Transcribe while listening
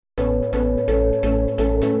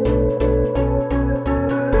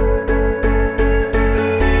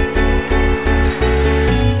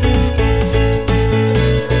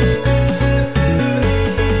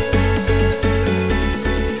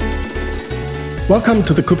Welcome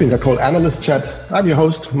to the KuppingerCole Analyst Chat. I'm your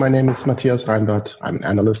host. My name is Matthias Reinwarth. I'm an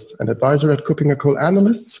analyst and advisor at KuppingerCole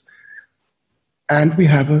Analysts. And we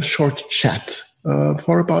have a short chat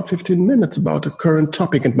for about 15 minutes about a current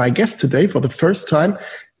topic. And my guest today, for the first time,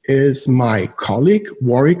 is my colleague,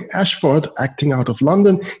 Warwick Ashford, acting out of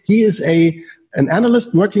London. He is an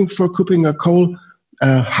analyst working for KuppingerCole.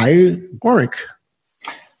 Hi, Warwick.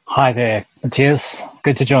 Hi there, Matthias.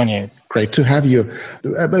 Good to join you. Great to have you.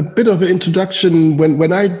 A bit of an introduction.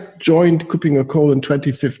 When I joined KuppingerCole in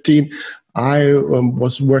 2015, I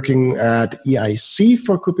was working at EIC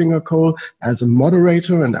for KuppingerCole as a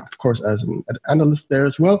moderator and, of course, as an analyst there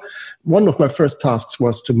as well. One of my first tasks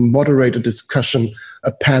was to moderate a discussion,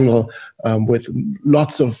 a panel with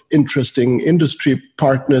lots of interesting industry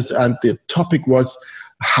partners, and the topic was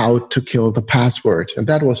how to kill the password. And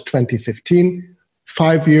that was 2015.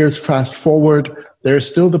 5 years fast forward, there's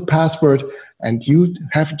still the password, and you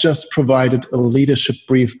have just provided a leadership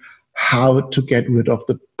brief how to get rid of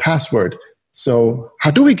the password. So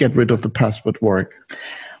how do we get rid of the password, Warwick?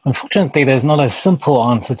 Unfortunately, there's not a simple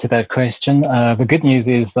answer to that question. The good news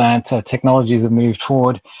is that technologies have moved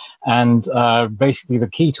forward, and basically the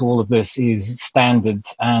key to all of this is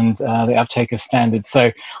standards and the uptake of standards.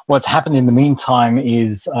 So what's happened in the meantime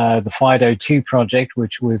is the FIDO2 project,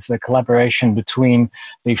 which was a collaboration between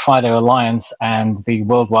the FIDO Alliance and the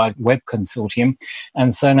World Wide Web Consortium.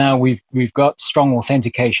 And so now we've got strong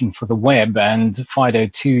authentication for the web, and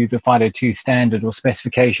FIDO2, the FIDO2 standard or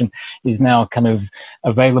specification, is now kind of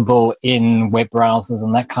available in web browsers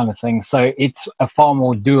and that kind of thing. So it's a far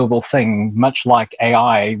more doable thing, much like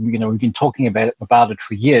AI. You know, we've been talking about it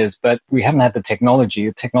for years, but we haven't had the technology.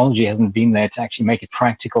 The technology hasn't been there to actually make it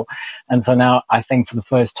practical. And so now I think for the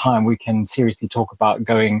first time we can seriously talk about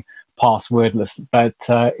going passwordless, but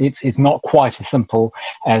it's not quite as simple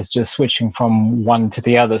as just switching from one to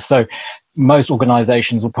the other. So most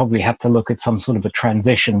organizations will probably have to look at some sort of a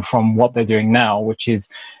transition from what they're doing now, which is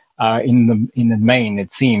in the main,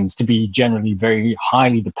 it seems to be generally very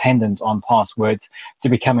highly dependent on passwords, to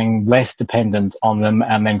becoming less dependent on them,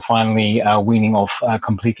 and then finally weaning off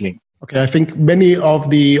completely. Okay, I think many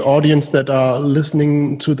of the audience that are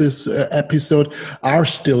listening to this episode are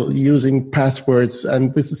still using passwords,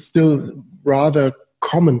 and this is still rather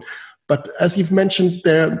common. But as you've mentioned,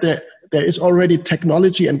 there is already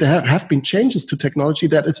technology, and there have been changes to technology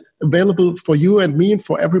that is available for you and me and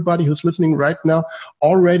for everybody who's listening right now,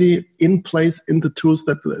 already in place in the tools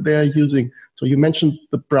that they are using. So you mentioned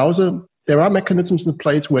the browser. There are mechanisms in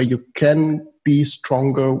place where you can be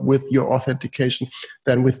stronger with your authentication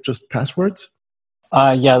than with just passwords.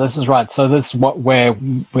 Yeah, this is right. So this is where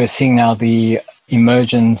we're seeing now the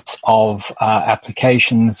emergence of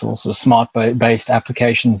applications, also smart-based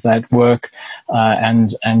applications that work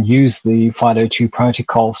and use the FIDO2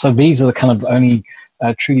 protocol. So these are the kind of only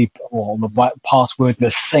truly the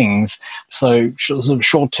passwordless things. So sort of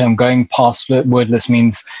short-term, going passwordless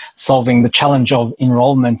means solving the challenge of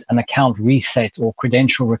enrollment and account reset or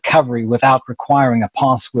credential recovery without requiring a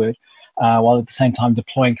password, while at the same time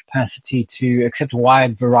deploying capacity to accept a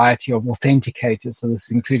wide variety of authenticators. So this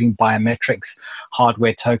is including biometrics,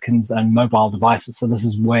 hardware tokens, and mobile devices. So this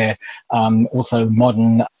is where also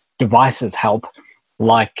modern devices help,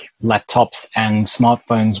 like laptops and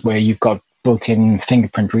smartphones, where you've got built-in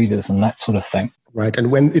fingerprint readers and that sort of thing. Right.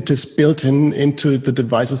 And when it is built into the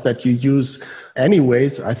devices that you use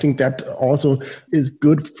anyways, I think that also is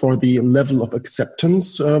good for the level of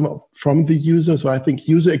acceptance from the user. So I think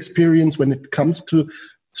user experience when it comes to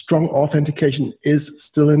strong authentication is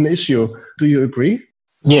still an issue. Do you agree?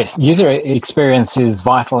 Yes, user experience is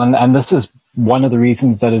vital. And this is one of the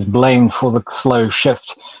reasons that is blamed for the slow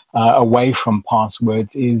shift away from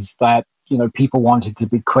passwords, is that people want it to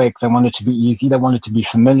be quick, they want it to be easy, they want it to be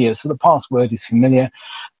familiar. So the password is familiar,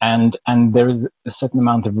 and there is a certain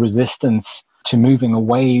amount of resistance to moving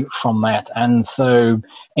away from that. And so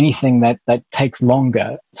anything that takes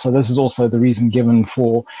longer. So this is also the reason given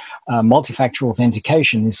for multi-factor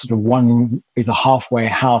authentication is sort of is a halfway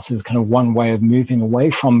house, is kind of one way of moving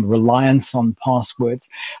away from reliance on passwords.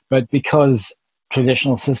 But because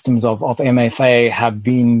traditional systems of MFA have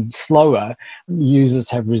been slower, users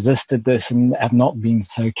have resisted this and have not been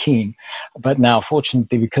so keen. But now,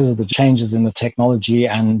 fortunately, because of the changes in the technology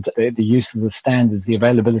and the use of the standards, the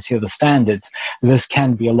availability of the standards, this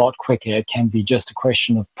can be a lot quicker. It can be just a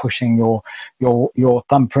question of pushing your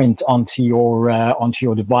thumbprint onto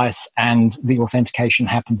your device, and the authentication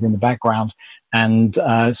happens in the background. And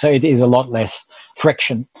so it is a lot less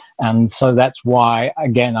friction. And so that's why,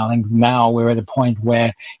 again, I think now we're at a point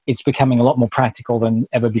where it's becoming a lot more practical than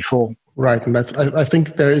ever before. Right. And I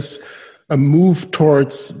think there is a move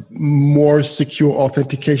towards more secure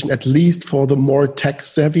authentication, at least for the more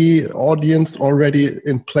tech-savvy audience already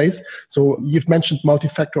in place. So you've mentioned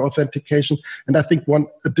multi-factor authentication, and I think one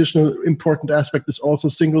additional important aspect is also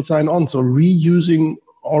single sign-on. So reusing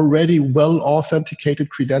already well-authenticated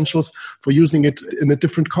credentials for using it in a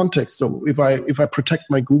different context. So if I protect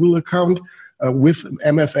my Google account with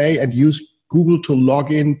MFA and use Google to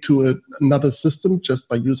log into another system just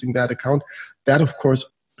by using that account, that of course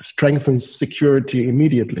strengthens security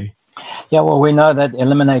immediately. Yeah, well, we know that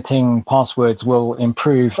eliminating passwords will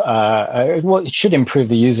improve, it should improve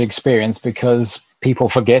the user experience because people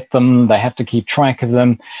forget them, they have to keep track of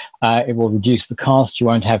them. It will reduce the cost, you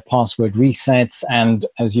won't have password resets, and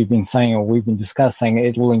as you've been saying or we've been discussing,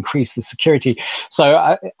 it will increase the security.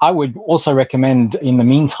 So I would also recommend in the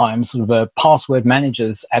meantime sort of password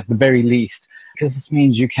managers at the very least, because this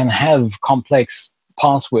means you can have complex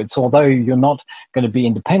passwords. So although you're not going to be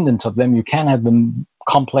independent of them, you can have them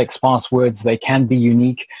complex passwords. They can be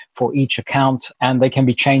unique for each account and they can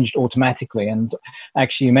be changed automatically. And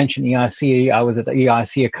actually, you mentioned EIC. I was at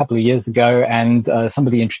EIC a couple of years ago and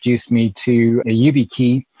somebody introduced me to a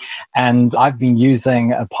YubiKey. And I've been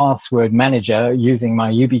using a password manager using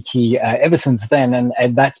my YubiKey ever since then.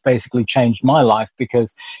 And that's basically changed my life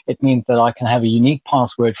because it means that I can have a unique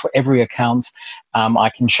password for every account. I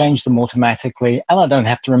can change them automatically and I don't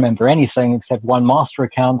have to remember anything except one master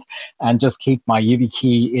account and just keep my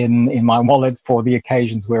YubiKey in my wallet for the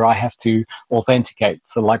occasions where I have to authenticate.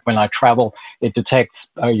 So like when I travel, it detects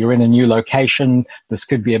you're in a new location. This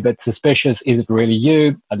could be a bit suspicious. Is it really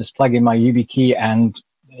you? I just plug in my YubiKey and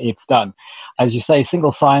it's done. As you say,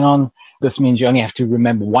 single sign-on, this means you only have to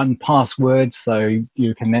remember one password, so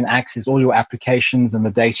you can then access all your applications and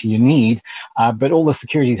the data you need, but all the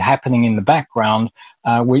security is happening in the background,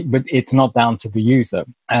 but it's not down to the user.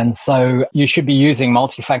 And so you should be using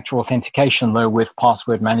multi-factor authentication, though, with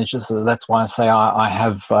password managers. So that's why I say I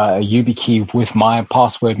have a YubiKey with my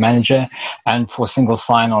password manager and for single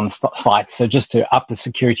sign-on sites. So just to up the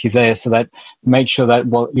security there so that make sure that,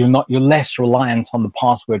 well, you're less reliant on the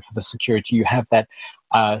password for the security. You have that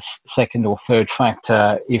second or third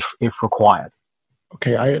factor if required.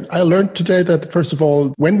 Okay, I learned today that, first of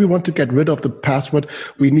all, when we want to get rid of the password,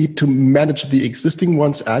 we need to manage the existing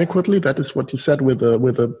ones adequately. That is what you said with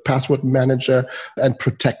a password manager and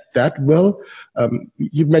protect that well.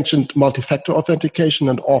 You mentioned multi-factor authentication,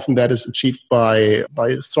 and often that is achieved by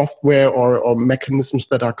software or mechanisms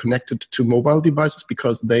that are connected to mobile devices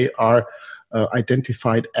because they are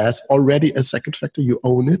identified as already a second factor. You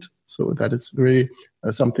own it. So that is really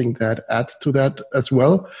something that adds to that as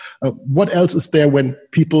well. What else is there when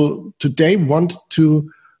people today want to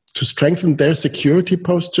strengthen their security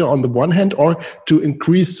posture on the one hand, or to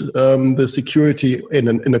increase the security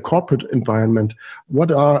in a corporate environment?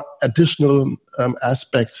 What are additional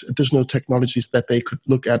aspects, additional technologies that they could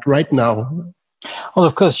look at right now? Well,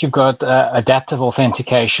 of course, you've got adaptive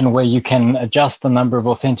authentication where you can adjust the number of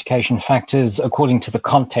authentication factors according to the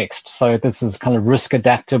context. So this is kind of risk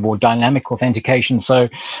adaptive or dynamic authentication. So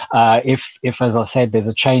if, as I said, there's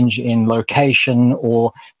a change in location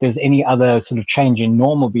or there's any other sort of change in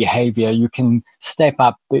normal behavior, you can step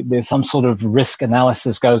up. There's some sort of risk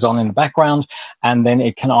analysis goes on in the background, and then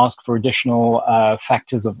it can ask for additional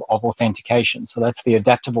factors of authentication. So that's the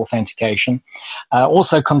adaptive authentication.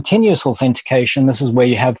 Also, continuous authentication. This is where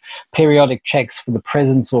you have periodic checks for the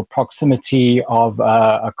presence or proximity of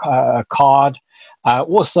a card.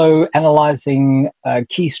 Also analyzing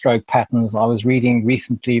keystroke patterns. I was reading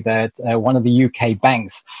recently that one of the UK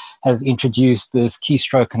banks has introduced this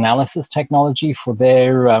keystroke analysis technology for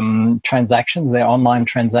their transactions, their online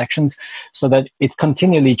transactions, so that it's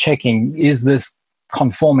continually checking, is this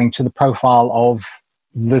conforming to the profile of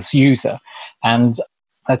this user? And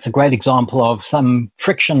that's a great example of some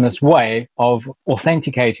frictionless way of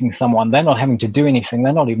authenticating someone. They're not having to do anything.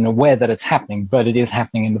 They're not even aware that it's happening, but it is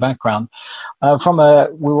happening in the background. We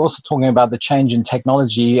were also talking about the change in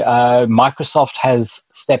technology. Microsoft has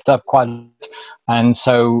stepped up quite a bit. And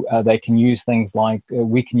so we can use things like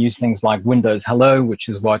Windows Hello, which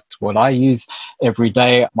is what I use every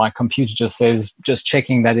day. My computer just says, just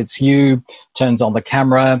checking that it's you, turns on the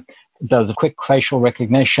camera, does a quick facial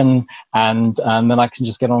recognition, and then I can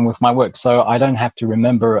just get on with my work. So I don't have to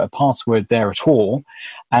remember a password there at all.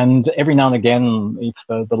 And every now and again, if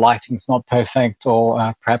the lighting's not perfect,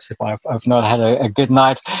 or perhaps if I've not had a good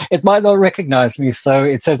night, it might not recognize me. So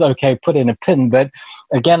it says, okay, put in a PIN. But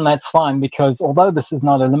again, that's fine, because although this is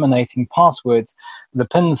not eliminating passwords, the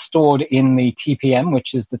PIN is stored in the TPM,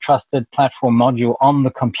 which is the Trusted Platform Module on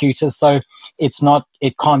the computer. So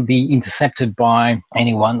it can't be intercepted by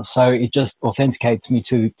anyone. So it just authenticates me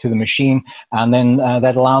to the machine, and then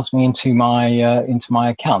that allows me into my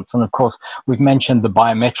accounts. And of course, we've mentioned the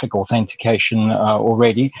biometric authentication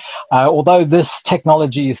already. Although this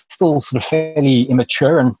technology is still sort of fairly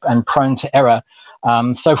immature and prone to error,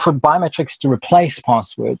 so for biometrics to replace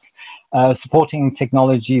passwords, supporting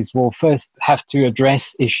technologies will first have to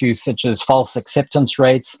address issues such as false acceptance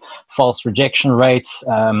rates, false rejection rates,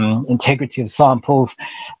 integrity of samples,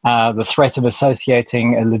 the threat of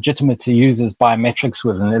associating a legitimate user's biometrics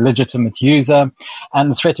with an illegitimate user,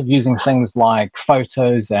 and the threat of using things like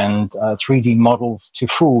photos and 3D models to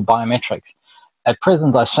fool biometrics. At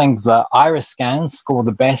present, I think the iris scans score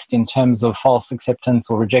the best in terms of false acceptance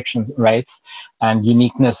or rejection rates and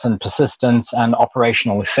uniqueness and persistence and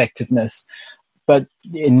operational effectiveness. But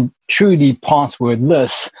in truly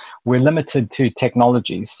passwordless, we're limited to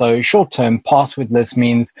technologies. So short-term passwordless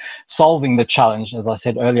means solving the challenge, as I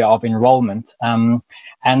said earlier, of enrollment.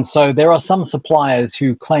 And so there are some suppliers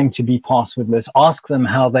who claim to be passwordless. Ask them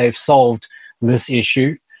how they've solved this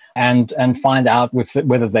issue, and find out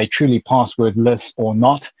whether they truly passwordless or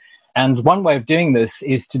not. And one way of doing this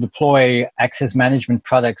is to deploy access management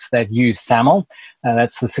products that use SAML,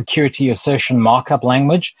 that's the security assertion markup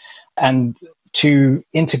language, and to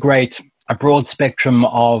integrate a broad spectrum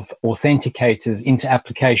of authenticators into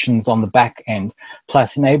applications on the back end,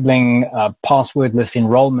 plus enabling passwordless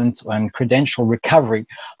enrollment and credential recovery,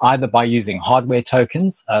 either by using hardware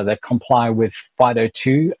tokens that comply with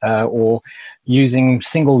FIDO2 or using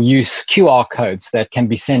single-use QR codes that can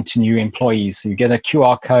be sent to new employees. So you get a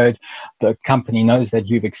QR code, the company knows that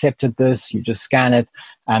you've accepted this, you just scan it,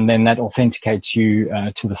 and then that authenticates you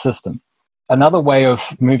to the system. Another way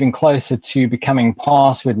of moving closer to becoming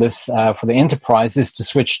passwordless for the enterprise is to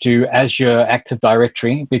switch to Azure Active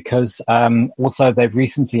Directory, because also they've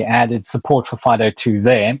recently added support for FIDO2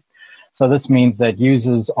 there. So this means that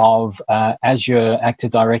users of Azure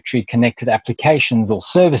Active Directory connected applications or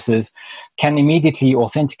services can immediately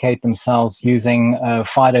authenticate themselves using a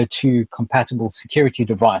FIDO2 compatible security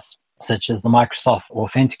device, such as the Microsoft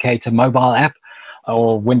Authenticator mobile app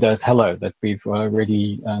or Windows Hello that we've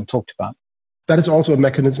already talked about. That is also a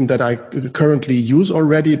mechanism that I currently use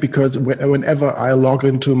already, because whenever I log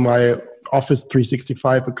into my Office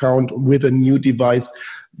 365 account with a new device,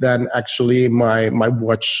 then actually my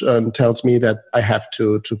watch tells me that I have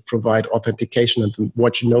to provide authentication, and the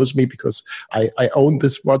watch knows me because I own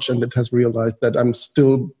this watch, and it has realized that I'm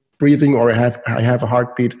still breathing or I have a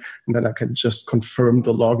heartbeat, and then I can just confirm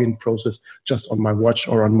the login process just on my watch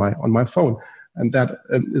or on my phone. And that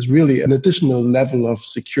is really an additional level of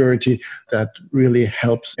security that really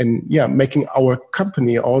helps in making our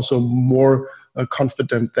company also more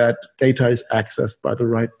confident that data is accessed by the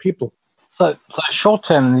right people. So short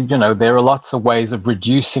term, there are lots of ways of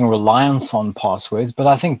reducing reliance on passwords, but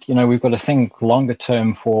I think, we've got to think longer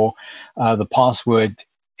term for the password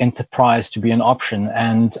enterprise to be an option.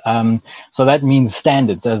 And so that means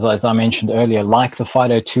standards, as I mentioned earlier, like the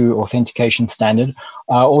FIDO2 authentication standard,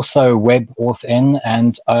 also WebAuthn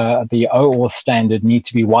and the OAuth standard need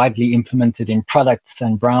to be widely implemented in products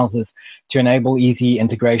and browsers to enable easy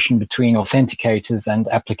integration between authenticators and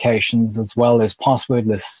applications, as well as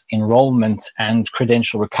passwordless enrollment and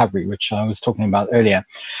credential recovery, which I was talking about earlier.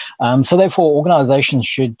 So therefore, organizations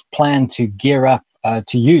should plan to gear up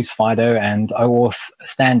to use FIDO and OAuth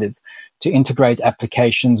standards to integrate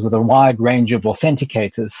applications with a wide range of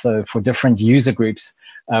authenticators, so for different user groups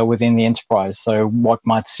within the enterprise. So what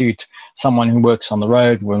might suit someone who works on the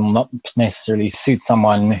road will not necessarily suit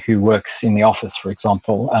someone who works in the office, for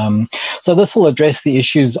example. So this will address the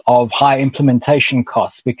issues of high implementation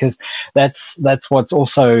costs, because that's what's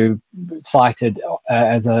also cited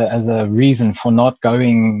as a reason for not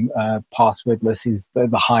going passwordless is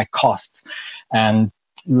the high costs and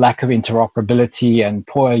lack of interoperability and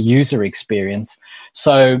poor user experience.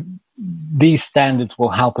 So these standards will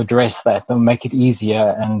help address that. They'll make it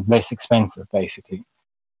easier and less expensive, basically.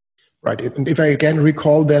 Right. And if I again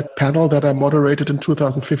recall that panel that I moderated in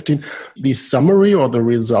 2015, the summary or the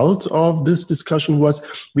result of this discussion was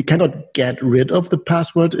we cannot get rid of the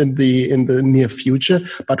password in the near future,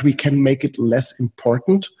 but we can make it less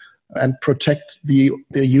important and protect the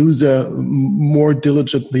user more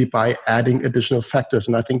diligently by adding additional factors.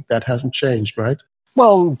 And I think that hasn't changed, right?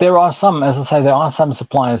 Well, there are some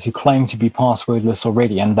suppliers who claim to be passwordless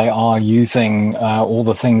already, and they are using all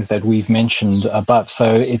the things that we've mentioned above.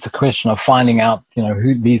 So it's a question of finding out,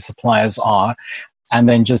 who these suppliers are, and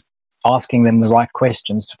then just asking them the right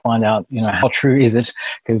questions to find out, how true is it?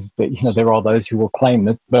 Because, there are those who will claim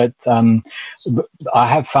it. But I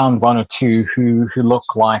have found one or two who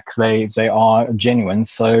look like they are genuine.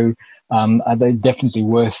 So are they definitely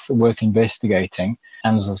worth investigating.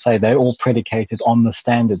 And as I say, they're all predicated on the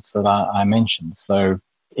standards that I mentioned. So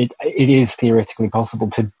it is theoretically possible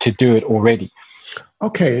to do it already.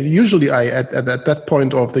 Okay. Usually, at that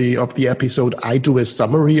point of the episode, I do a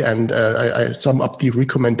summary and I sum up the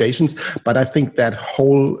recommendations. But I think that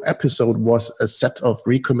whole episode was a set of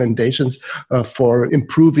recommendations for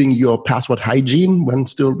improving your password hygiene when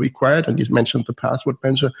still required. And you mentioned the password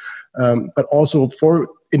manager, but also for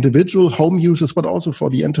individual home users, but also for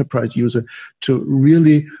the enterprise user to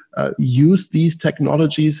really use these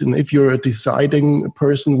technologies. And if you're a deciding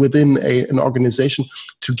person within an organization,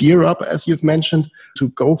 to gear up, as you've mentioned, to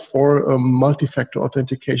go for multi-factor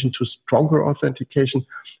authentication, to stronger authentication,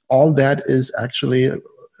 all that is actually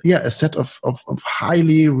a set of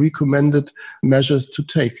highly recommended measures to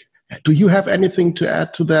take. Do you have anything to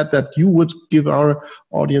add to that you would give our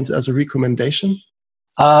audience as a recommendation?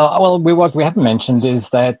 Well, what we haven't mentioned is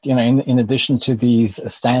that, in addition to these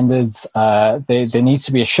standards, there needs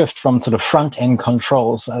to be a shift from sort of front-end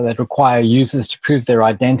controls that require users to prove their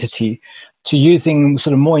identity to using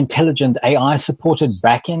sort of more intelligent AI-supported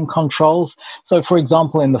back-end controls. So, for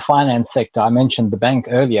example, in the finance sector, I mentioned the bank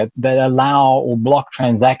earlier, that allow or block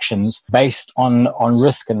transactions based on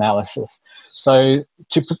risk analysis. So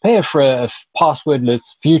to prepare for a passwordless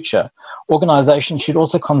future, organizations should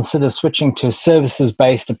also consider switching to a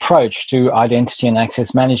services-based approach to identity and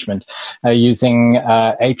access management using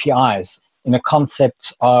APIs in a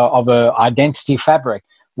concept of an identity fabric,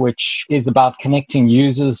 which is about connecting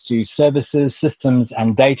users to services, systems,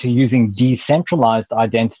 and data using decentralized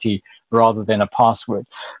identity rather than a password.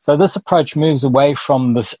 So this approach moves away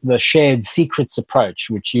from the shared secrets approach,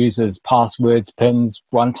 which uses passwords, PINs,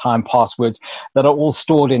 one-time passwords that are all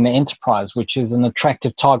stored in the enterprise, which is an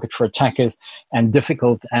attractive target for attackers and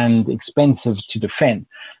difficult and expensive to defend.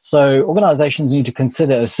 So organizations need to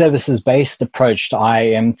consider a services-based approach to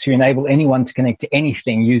IAM to enable anyone to connect to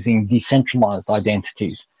anything using decentralized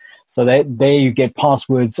identities. So there you get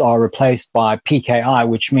passwords are replaced by PKI,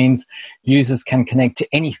 which means users can connect to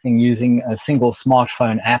anything using a single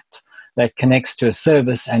smartphone app that connects to a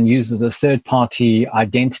service and uses a third-party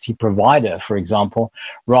identity provider, for example,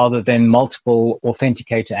 rather than multiple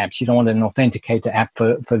authenticator apps. You don't want an authenticator app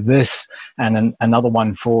for this and another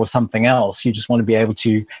one for something else. You just want to be able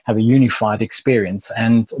to have a unified experience.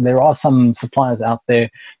 And there are some suppliers out there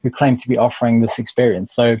who claim to be offering this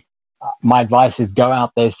experience. So my advice is go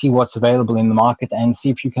out there, see what's available in the market, and see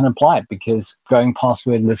if you can apply it, because going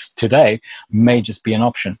passwordless today may just be an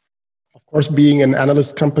option. Of course, being an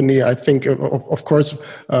analyst company, I think, of course,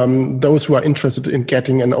 those who are interested in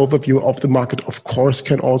getting an overview of the market, of course,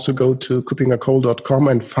 can also go to coopingacole.com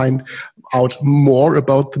and find out more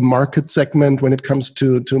about the market segment when it comes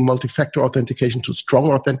to multi-factor authentication, to strong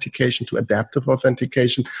authentication, to adaptive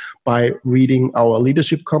authentication, by reading our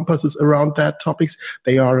leadership compasses around that topics.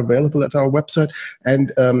 They are available at our website.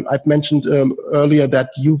 And I've mentioned earlier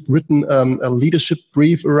that you've written a leadership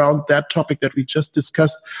brief around that topic that we just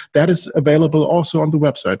discussed. That is available also on the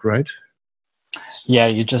website, right? Yeah,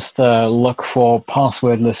 you just look for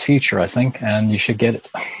passwordless future, I think, and you should get it.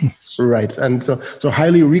 Right. And so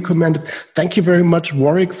highly recommended. Thank you very much,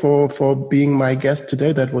 Warwick, for being my guest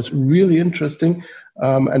today. That was really interesting.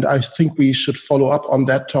 And I think we should follow up on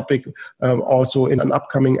that topic also in an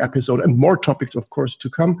upcoming episode, and more topics, of course, to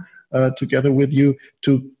come together with you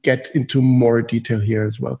to get into more detail here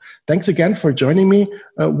as well. Thanks again for joining me,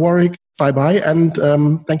 Warwick. Bye-bye. And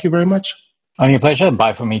thank you very much. Only a pleasure.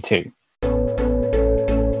 Bye for me too.